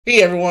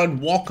Hey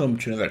everyone, welcome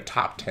to another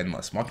top 10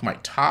 list. Welcome to my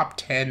top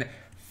 10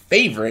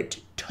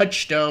 favorite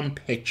Touchstone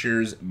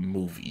Pictures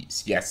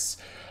movies. Yes,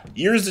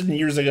 years and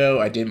years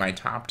ago, I did my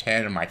top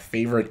 10 of my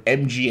favorite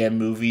MGM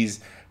movies.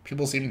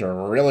 People seem to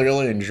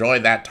really enjoy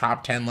that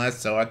top 10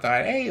 list, so I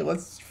thought, hey,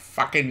 let's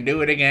fucking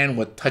do it again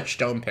with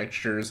Touchstone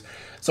Pictures.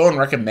 Someone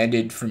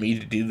recommended for me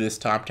to do this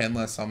top 10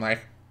 list, so I'm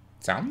like,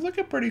 sounds like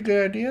a pretty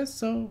good idea,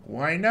 so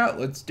why not?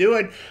 Let's do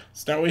it.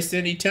 Let's not waste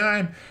any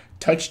time.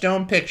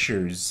 Touchstone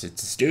Pictures.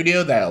 It's a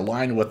studio that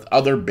aligned with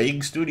other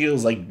big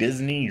studios like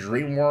Disney,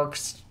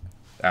 DreamWorks,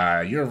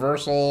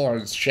 Universal,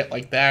 or shit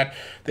like that.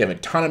 They have a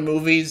ton of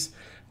movies.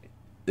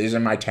 These are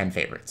my 10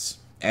 favorites.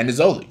 And as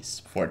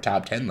always, for a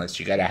top 10 list,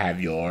 you gotta have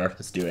your,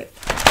 let's do it,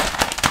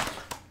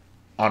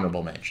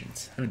 honorable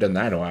mentions. I haven't done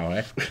that in a while,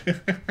 eh?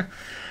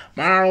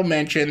 My honorable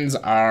mentions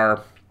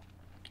are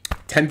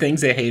 10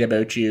 Things I Hate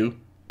About You,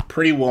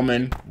 Pretty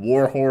Woman,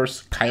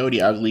 Warhorse, Coyote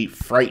Ugly,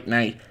 Fright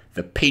Night,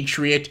 The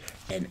Patriot,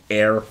 and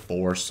Air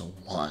Force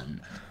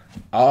One.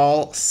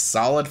 All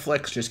solid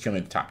flicks, just come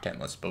in the top 10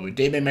 list. But what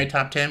did make my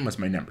top 10 was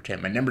my number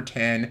 10. My number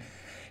 10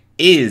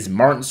 is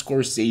Martin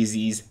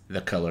Scorsese's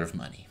The Color of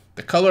Money.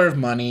 The Color of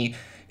Money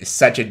is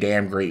such a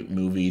damn great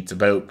movie. It's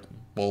about,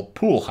 well,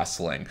 pool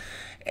hustling.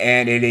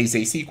 And it is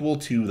a sequel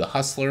to The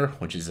Hustler,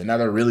 which is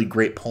another really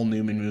great Paul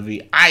Newman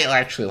movie. I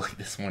actually like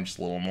this one just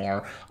a little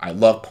more. I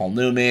love Paul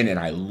Newman, and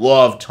I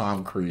love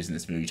Tom Cruise in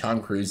this movie.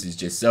 Tom Cruise is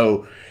just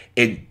so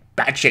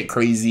batshit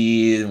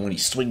crazy when he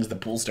swings the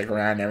pool stick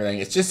around and everything.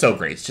 It's just so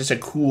great. It's just a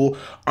cool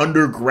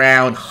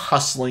underground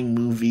hustling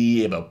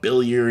movie about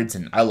billiards,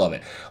 and I love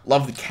it.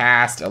 Love the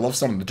cast. I love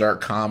some of the dark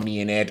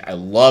comedy in it. I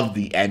love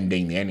the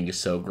ending. The ending is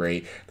so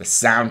great. The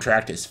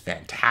soundtrack is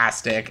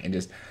fantastic, and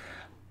just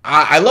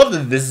I love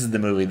that this is the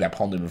movie that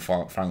Paul Newman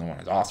finally won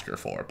his Oscar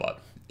for, but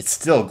it's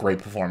still a great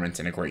performance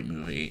and a great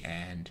movie,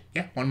 and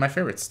yeah, one of my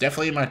favorites.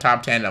 Definitely in my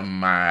top 10 of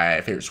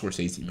my favorite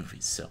Scorsese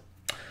movies, so.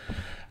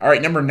 All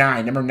right, number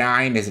 9. Number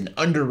 9 is an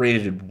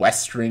underrated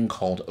Western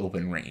called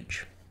Open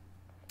Range.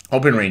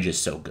 Open Range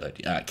is so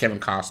good.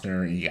 Kevin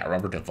Costner, you got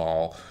Robert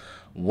Duvall.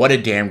 What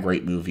a damn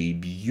great movie.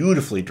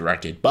 Beautifully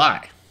directed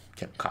by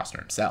Kevin Costner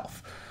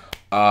himself.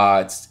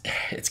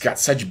 It's got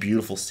such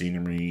beautiful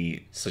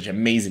scenery, such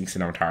amazing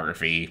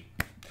cinematography,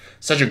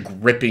 such a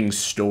gripping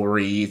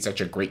story,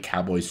 such a great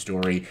cowboy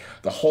story.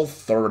 The whole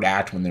third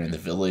act when they're in the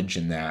village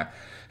and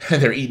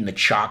they're eating the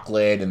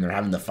chocolate and they're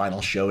having the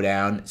final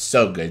showdown.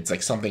 So good. It's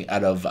like something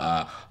out of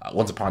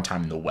Once Upon a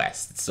Time in the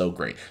West. It's so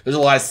great. There's a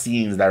lot of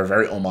scenes that are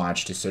very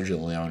homage to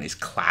Sergio Leone's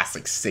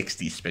classic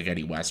 60s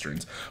spaghetti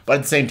westerns. But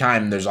at the same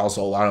time, there's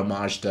also a lot of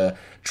homage to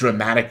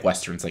dramatic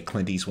westerns like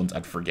Clint Eastwood's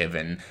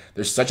Unforgiven.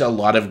 There's such a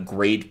lot of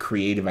great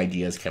creative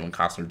ideas Kevin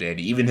Costner did.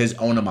 Even his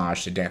own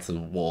homage to Dances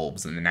with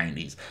Wolves in the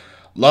 90s.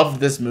 Love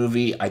this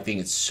movie. I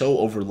think it's so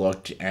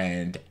overlooked.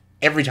 And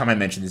every time I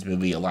mention this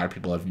movie, a lot of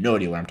people have no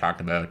idea what I'm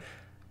talking about.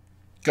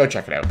 Go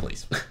check it out,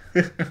 please.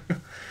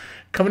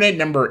 Coming in at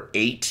number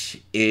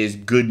 8 is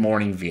Good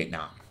Morning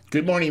Vietnam.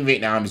 Good Morning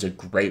Vietnam is a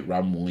great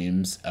Robin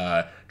Williams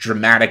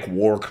dramatic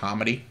war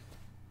comedy.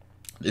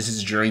 This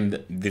is during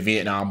the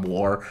Vietnam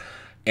War,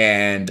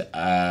 and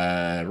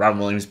Robin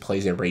Williams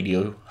plays a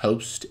radio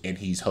host, and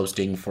he's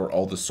hosting for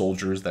all the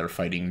soldiers that are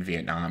fighting in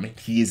Vietnam.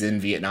 He is in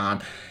Vietnam,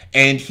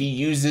 and he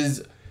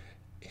uses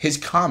his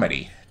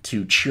comedy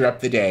to cheer up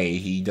the day.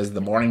 He does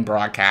the morning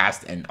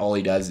broadcast, and all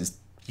he does is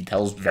he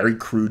tells very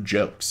crude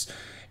jokes,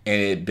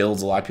 and it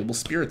builds a lot of people's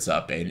spirits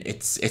up. And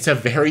it's a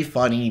very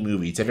funny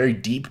movie. It's a very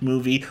deep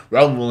movie.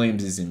 Robin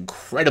Williams is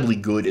incredibly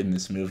good in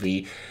this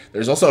movie.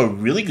 There's also a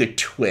really good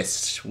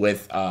twist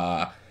with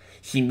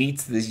he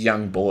meets this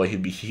young boy who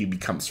he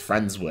becomes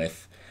friends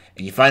with,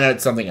 and you find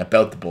out something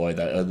about the boy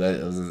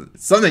that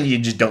something you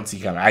just don't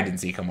see coming. I didn't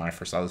see coming when I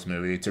first saw this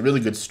movie. It's a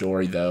really good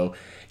story, though.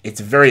 It's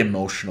a very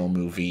emotional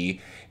movie,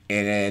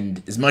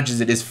 and as much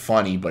as it is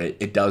funny, but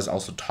it does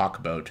also talk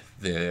about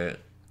the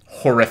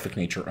horrific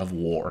nature of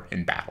war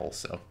and battle.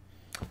 So,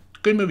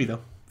 good movie, though.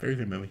 Very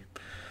good movie.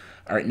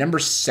 All right, number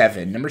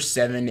 7. Number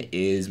 7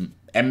 is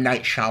M.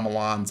 Night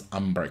Shyamalan's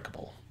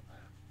Unbreakable.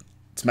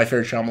 It's my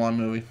favorite Shyamalan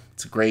movie.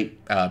 It's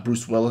great.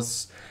 Bruce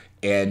Willis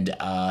and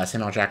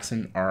Samuel L.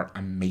 Jackson are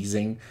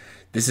amazing.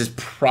 This is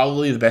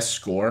probably the best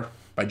score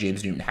by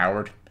James Newton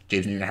Howard.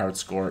 James Newton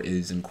Howard's score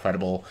is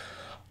incredible.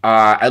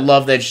 I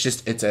love that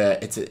it's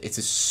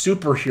a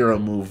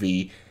superhero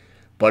movie,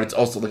 but it's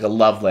also like a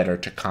love letter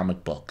to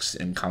comic books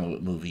and comic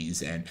book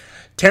movies. And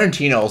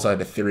Tarantino also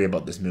had a theory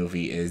about this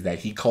movie, is that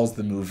he calls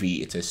the movie,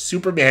 it's a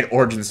Superman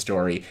origin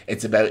story.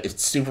 It's about if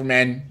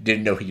Superman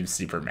didn't know he was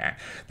Superman.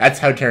 That's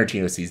how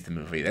Tarantino sees the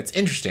movie. That's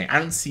interesting. I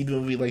don't see the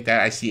movie like that.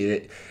 I see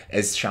it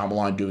as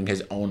Shyamalan doing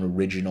his own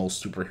original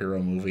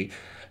superhero movie.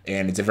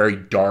 And it's a very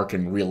dark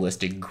and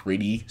realistic,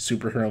 gritty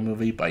superhero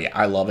movie. But yeah,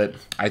 I love it.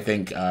 I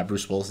think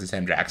Bruce Willis and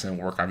Sam Jackson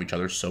work off each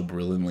other so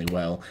brilliantly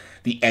well.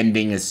 The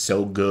ending is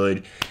so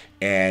good.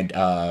 And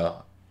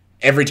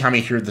every time I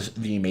hear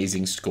the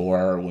amazing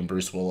score when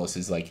Bruce Willis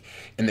is like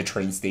in the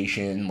train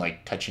station,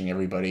 like touching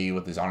everybody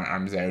with his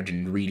arms out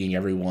and reading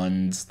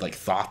everyone's like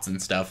thoughts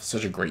and stuff.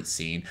 Such a great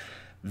scene.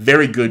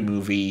 Very good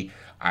movie.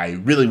 I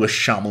really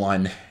wish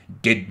Shyamalan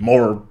did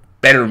more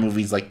better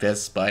movies like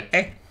this, but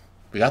hey,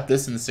 we got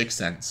this in The Sixth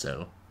Sense,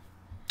 so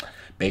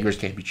beggars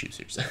can't be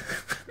choosers.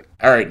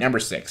 All right, number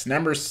 6.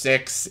 Number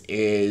 6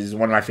 is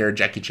one of my favorite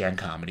Jackie Chan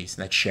comedies,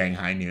 and that's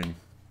Shanghai Noon.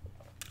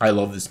 I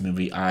love this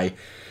movie.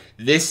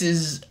 This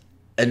is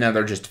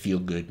another just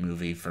feel-good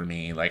movie for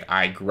me. Like,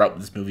 I grew up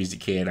with this movie as a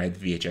kid. I had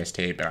the VHS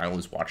tape, and I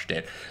always watched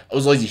it. I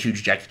was always a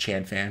huge Jackie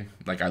Chan fan.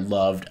 Like, I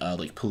loved,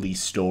 like,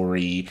 Police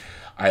Story.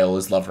 I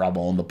always loved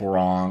Rumble in the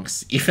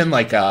Bronx. Even,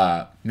 like,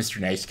 Mr.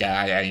 Nice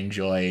Guy, I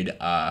enjoyed.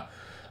 I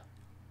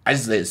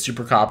just say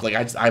Super Cop.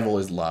 Like, I've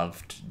always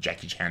loved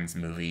Jackie Chan's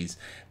movies.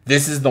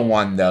 This is the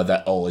one, though,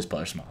 that always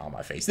put a smile on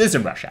my face. This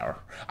and Rush Hour.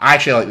 I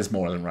actually like this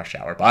more than Rush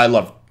Hour, but I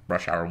love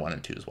Rush Hour 1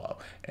 and 2 as well.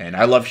 And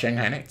I love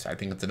Shanghai Nights. I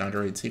think it's an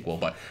underrated sequel,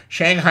 but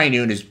Shanghai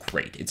Noon is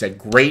great. It's a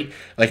great,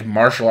 like,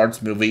 martial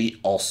arts movie,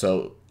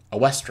 also a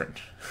Western.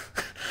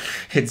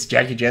 It's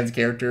Jackie Chan's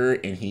character,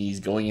 and he's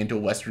going into a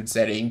Western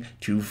setting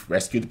to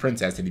rescue the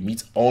princess, and he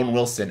meets Owen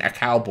Wilson, a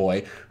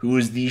cowboy, who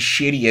is the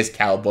shittiest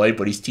cowboy,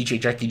 but he's teaching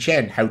Jackie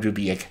Chan how to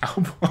be a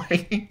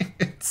cowboy.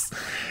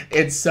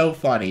 It's so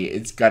funny.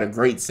 It's got a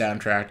great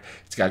soundtrack.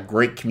 It's got a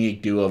great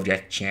comedic duo of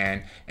Jackie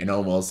Chan and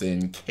Owen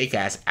Wilson,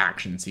 kick-ass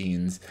action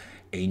scenes,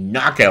 a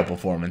knockout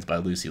performance by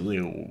Lucy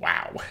Liu.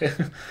 Wow.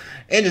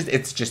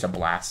 It's just a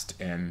blast,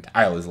 and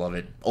I always love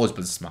it. Always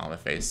puts a smile on my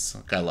face.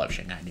 I love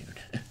Shanghai Noon.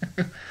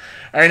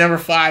 All right, number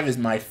 5 is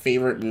my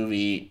favorite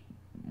movie.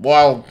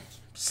 Well,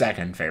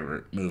 second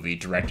favorite movie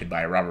directed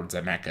by Robert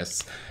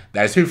Zemeckis.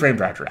 That is Who Framed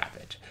Roger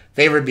Rabbit.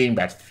 Favorite being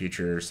Back to the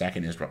Future.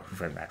 Second is Who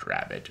Framed Roger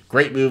Rabbit.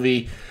 Great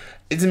movie.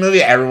 It's a movie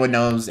that everyone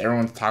knows.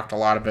 Everyone's talked a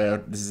lot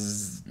about. This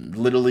is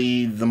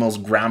literally the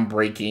most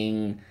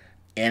groundbreaking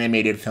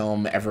animated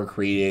film ever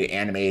created.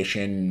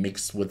 Animation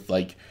mixed with,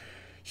 like,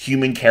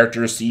 human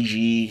characters,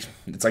 CG.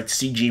 It's like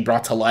CG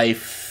brought to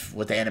life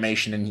with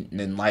animation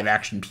and live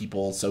action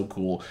people. So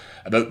cool.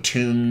 About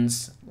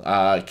Toons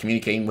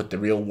communicating with the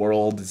real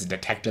world. It's a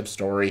detective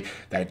story.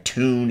 That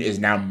Toon is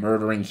now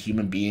murdering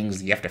human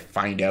beings. You have to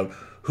find out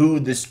who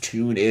this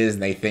Toon is,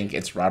 and they think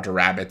it's Roger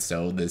Rabbit.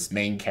 So this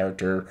main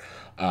character,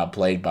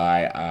 played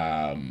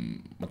by,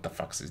 what the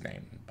fuck's his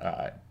name?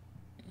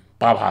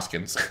 Bob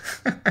Hoskins.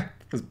 I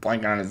was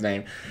blanking on his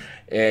name.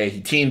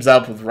 He teams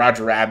up with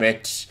Roger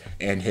Rabbit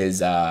and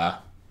his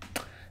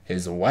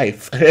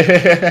wife. But they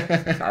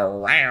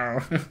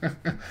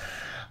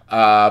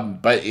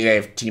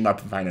have to team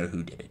up and find out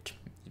who did it.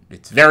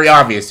 It's very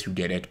obvious who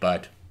did it,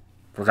 but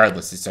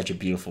regardless, it's such a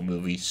beautiful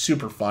movie.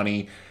 Super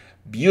funny,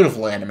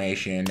 beautiful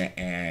animation,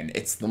 and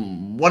it's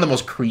one of the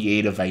most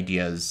creative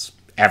ideas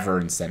ever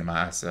in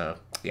cinema. So,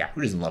 yeah,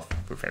 who doesn't love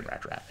Who Framed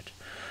Roger Rabbit?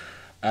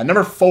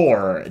 Number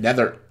 4,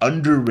 another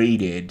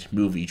underrated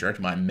movie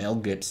directed by Mel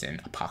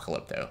Gibson,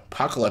 Apocalypto.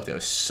 Apocalypto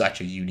is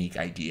such a unique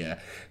idea,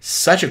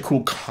 such a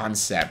cool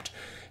concept,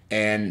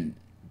 and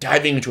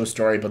diving into a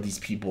story about these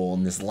people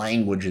and this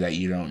language that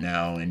you don't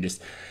know, and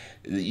just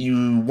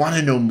you want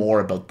to know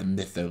more about the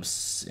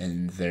mythos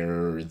and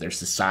their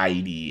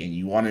society, and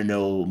you want to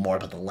know more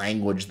about the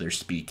language they're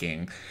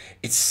speaking.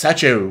 It's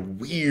such a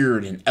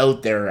weird and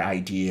out there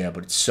idea,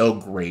 but it's so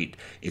great.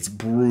 It's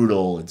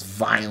brutal, it's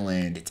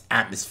violent, it's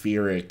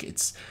atmospheric,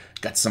 it's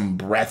got some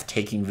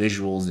breathtaking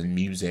visuals and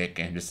music,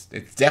 and just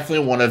it's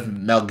definitely one of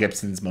Mel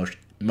Gibson's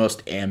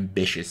most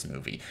ambitious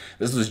movie.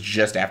 This was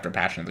just after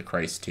Passion of the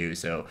Christ too,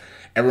 so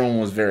everyone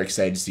was very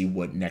excited to see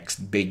what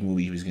next big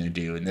movie he was going to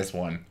do, and this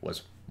one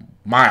was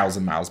miles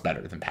and miles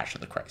better than Passion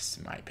of the Christ,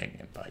 in my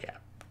opinion. But yeah,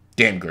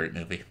 damn great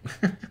movie.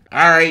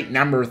 All right,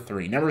 number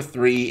 3. Number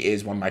 3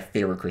 is one of my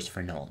favorite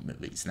Christopher Nolan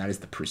movies, and that is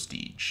The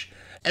Prestige.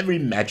 Every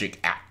magic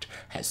act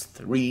has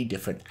 3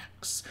 different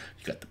acts.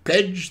 You got the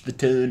Pledge, the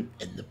Turn,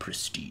 and the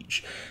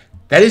Prestige.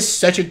 That is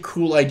such a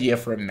cool idea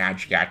for a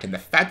magic act, and the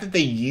fact that they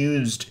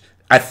used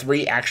a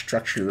 3-act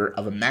structure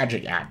of a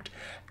magic act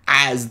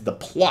as the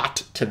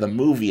plot to the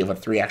movie of a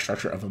 3-act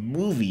structure of a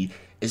movie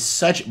is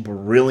such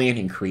brilliant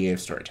and creative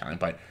storytelling.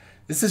 But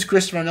this is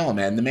Christopher Nolan,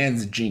 man. The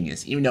man's a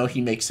genius. Even though he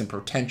makes some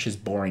pretentious,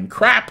 boring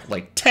crap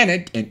like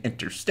Tenet and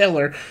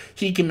Interstellar,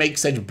 he can make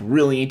such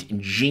brilliant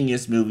and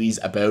genius movies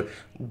about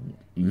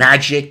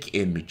magic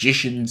and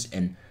magicians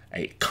and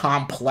a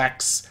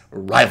complex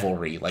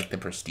rivalry like The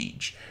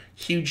Prestige.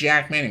 Hugh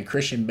Jackman and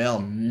Christian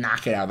Bale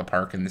knock it out of the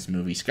park in this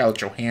movie. Scarlett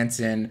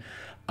Johansson,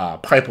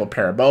 Piper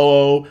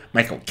Perabo,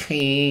 Michael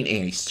Caine,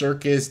 Andy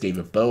Serkis,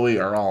 David Bowie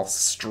are all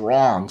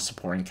strong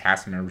supporting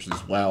cast members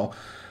as well.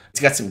 It's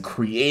got some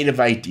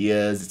creative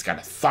ideas. It's got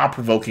a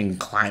thought-provoking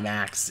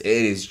climax. It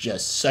is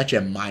just such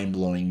a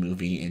mind-blowing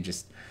movie, and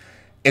just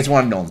it's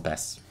one of Nolan's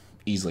best,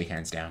 easily,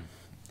 hands down.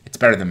 It's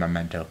better than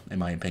Memento, in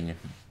my opinion.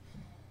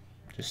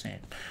 Just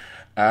saying.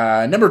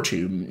 Number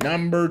 2.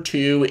 Number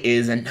 2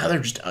 is another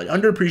just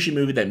underappreciated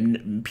movie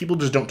that people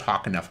just don't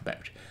talk enough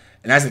about.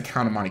 And that's The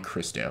Count of Monte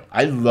Cristo.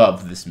 I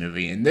love this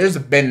movie, and there's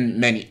been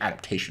many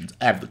adaptations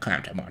of The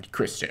Count of Monte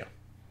Cristo.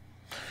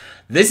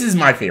 This is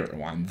my favorite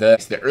one.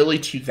 It's the early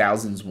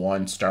 2000s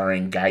one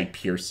starring Guy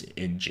Pearce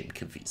and Jim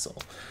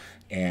Caviezel.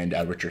 And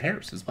Richard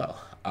Harris as well.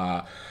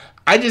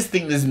 I just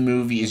think this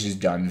movie is just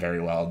done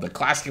very well. The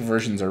classic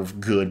versions are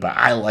good, but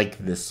I like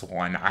this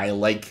one. I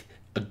like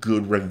a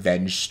good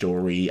revenge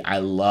story. I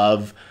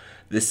love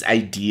this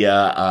idea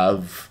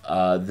of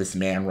this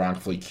man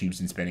wrongfully accused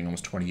and spending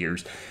almost 20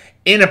 years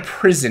in a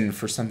prison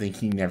for something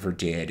he never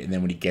did. And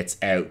then when he gets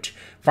out,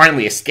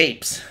 finally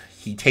escapes.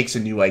 He takes a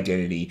new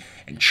identity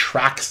and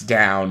tracks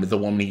down the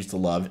woman he used to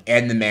love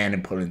and the man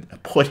and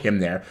put him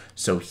there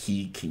so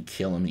he can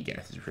kill him and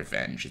get his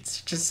revenge.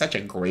 It's just such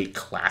a great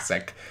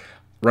classic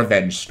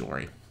revenge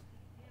story.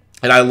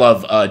 And I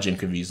love Jim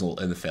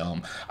Caviezel in the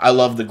film. I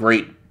love the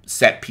great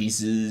set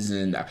pieces,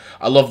 and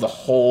I love the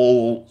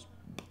whole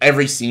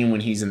every scene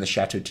when he's in the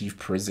Chateau Tief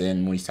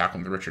prison, when he's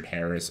talking to Richard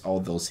Harris. All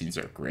of those scenes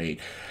are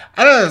great.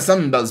 I don't know,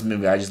 something about this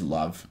movie I just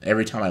love.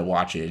 Every time I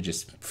watch it, it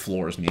just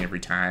floors me every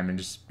time. And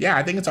just, yeah,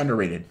 I think it's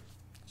underrated.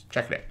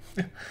 Check it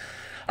out.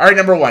 All right,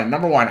 number one.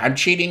 Number one. I'm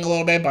cheating a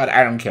little bit, but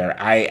I don't care.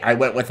 I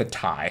went with a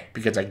tie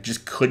because I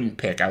just couldn't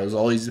pick. I was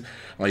always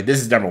like, this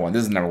is number one,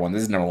 this is number one,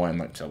 this is number one.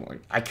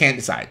 Like, I can't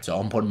decide, so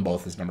I'm putting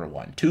both as number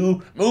one.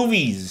 2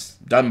 movies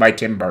done by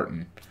Tim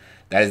Burton.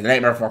 That is The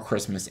Nightmare Before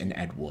Christmas and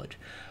Ed Wood.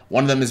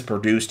 One of them is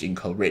produced and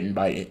co-written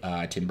by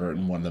Tim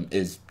Burton. One of them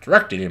is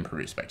directed and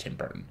produced by Tim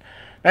Burton.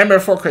 Nightmare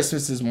Before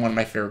Christmas is one of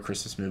my favorite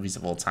Christmas movies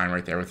of all time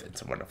right there with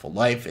It's a Wonderful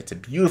Life. It's a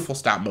beautiful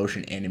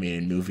stop-motion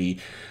animated movie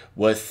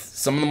with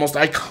some of the most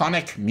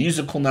iconic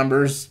musical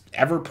numbers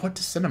ever put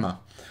to cinema.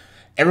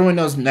 Everyone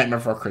knows Nightmare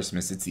Before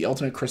Christmas. It's the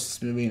ultimate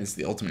Christmas movie and it's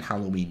the ultimate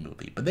Halloween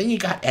movie. But then you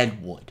got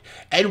Ed Wood.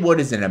 Ed Wood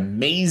is an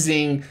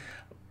amazing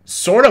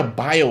sort of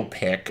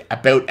biopic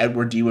about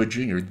Edward D. Wood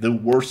Jr., the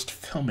worst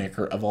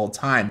filmmaker of all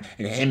time,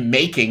 and him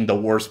making the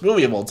worst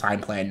movie of all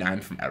time, Plan 9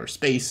 from Outer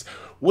Space,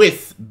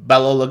 with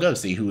Bela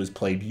Lugosi, who is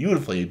played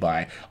beautifully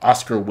by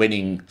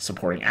Oscar-winning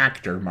supporting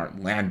actor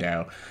Martin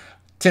Landau.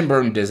 Tim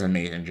Burton does an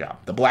amazing job.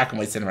 The black and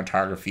white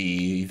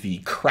cinematography, the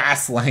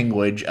crass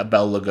language of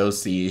Bela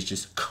Lugosi is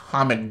just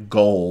comic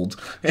gold.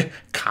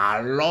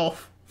 Carlos,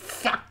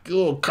 fuck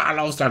you,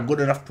 Carlos, not good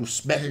enough to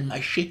smell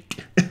my shit.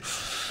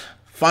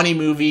 Funny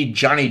movie.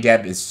 Johnny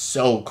Depp is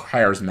so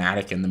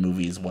charismatic in the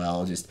movie as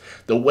well. Just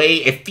the way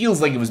it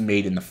feels like it was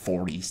made in the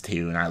 40s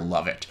too, and I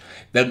love it.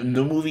 The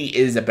movie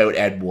is about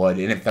Ed Wood,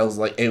 and it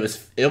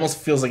almost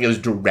feels like it was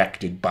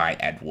directed by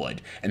Ed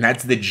Wood, and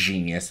that's the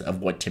genius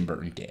of what Tim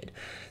Burton did.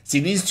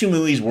 See, these 2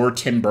 movies were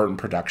Tim Burton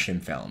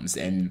production films,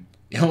 and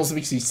it almost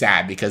makes me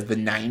sad because the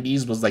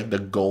 90s was like the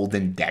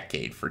golden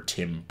decade for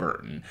Tim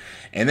Burton.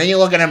 And then you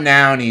look at him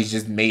now, and he's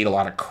just made a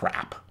lot of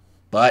crap.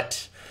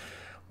 But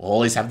we'll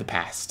always have the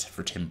past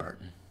for Tim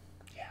Burton.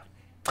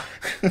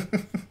 Yeah.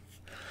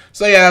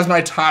 So yeah, that's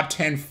my top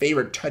 10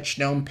 favorite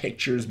Touchstone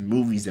Pictures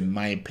movies in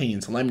my opinion.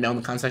 So let me know in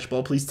the comment section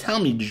below. Please tell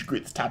me, did you agree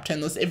with the top 10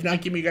 list? If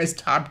not, give me you guys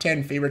top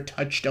 10 favorite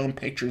Touchstone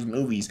Pictures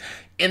movies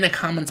in the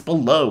comments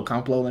below.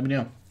 Comment below, let me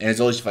know. And as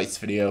always, if you like this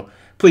video,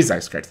 please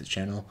like, subscribe to the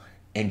channel,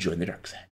 and join the dark side.